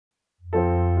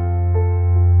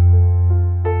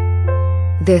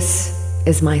This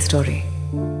is my story.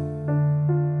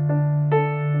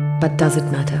 But does it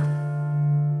matter?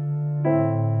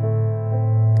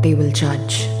 They will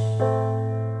judge,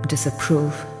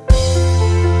 disapprove,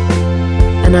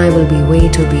 and I will be way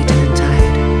too beaten and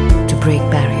tired to break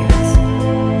barriers.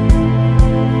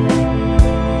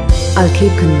 I'll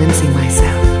keep convincing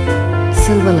myself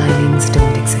silver linings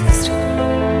don't exist.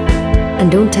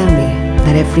 And don't tell me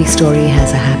that every story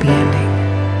has a happy ending.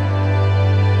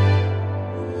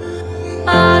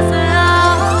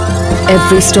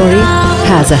 Every story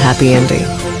has a happy ending.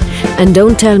 And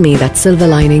don't tell me that silver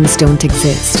linings don't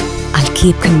exist. I'll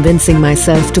keep convincing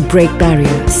myself to break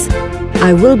barriers.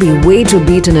 I will be way too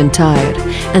beaten and tired,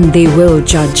 and they will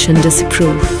judge and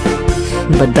disapprove.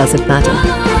 But does it matter?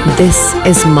 This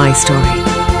is my story,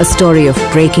 a story of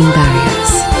breaking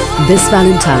barriers. This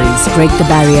Valentine's, break the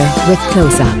barrier with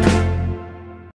Closeup.